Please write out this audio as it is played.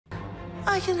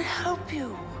I can help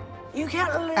you. You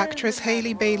can't live. Actress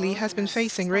Halle Bailey has been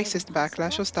facing racist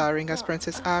backlash for starring as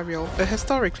Princess Ariel, a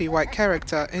historically white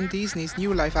character in Disney's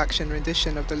new live-action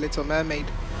rendition of The Little Mermaid.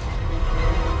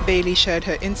 Bailey shared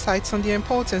her insights on the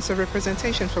importance of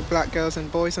representation for black girls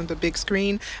and boys on the big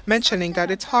screen, mentioning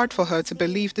that it's hard for her to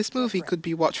believe this movie could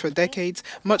be watched for decades,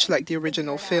 much like the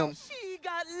original film. She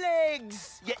got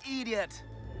legs, you idiot.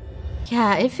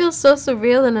 Yeah, it feels so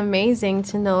surreal and amazing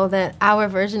to know that our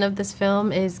version of this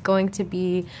film is going to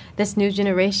be this new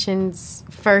generation's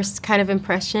first kind of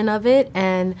impression of it.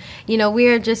 And, you know, we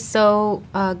are just so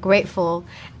grateful.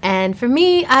 And for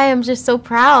me, I am just so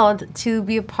proud to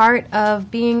be a part of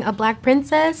being a black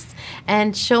princess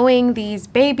and showing these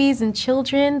babies and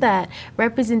children that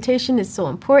representation is so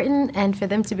important and for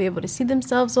them to be able to see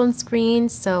themselves on screen.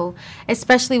 So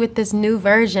especially with this new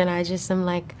version, I just am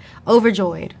like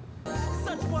overjoyed.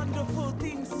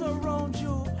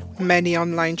 Many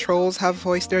online trolls have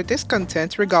voiced their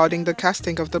discontent regarding the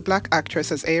casting of the black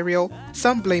actress as Ariel,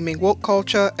 some blaming woke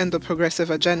culture and the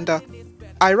progressive agenda.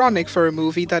 Ironic for a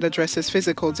movie that addresses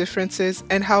physical differences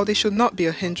and how they should not be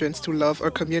a hindrance to love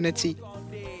or community.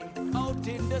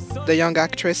 The young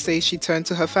actress says she turned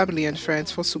to her family and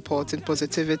friends for support and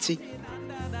positivity.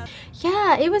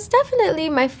 Yeah, it was definitely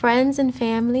my friends and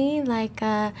family, like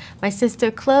my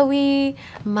sister Chloe,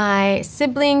 my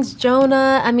siblings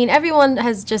Jonah. I mean, everyone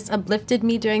has just uplifted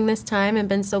me during this time and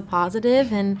been so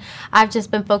positive, and I've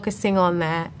just been focusing on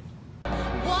that.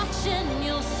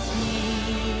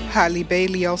 Halle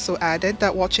Bailey also added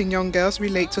that watching young girls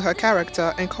relate to her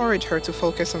character encouraged her to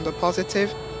focus on the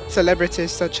positive.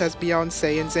 Celebrities such as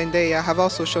Beyoncé and Zendaya have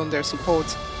also shown their support.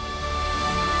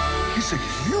 He's a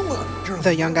human.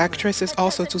 The young actress is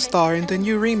also to star in the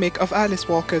new remake of Alice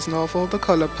Walker's novel The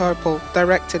Color Purple,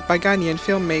 directed by Ghanaian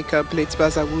filmmaker Blitz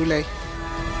Bazawule.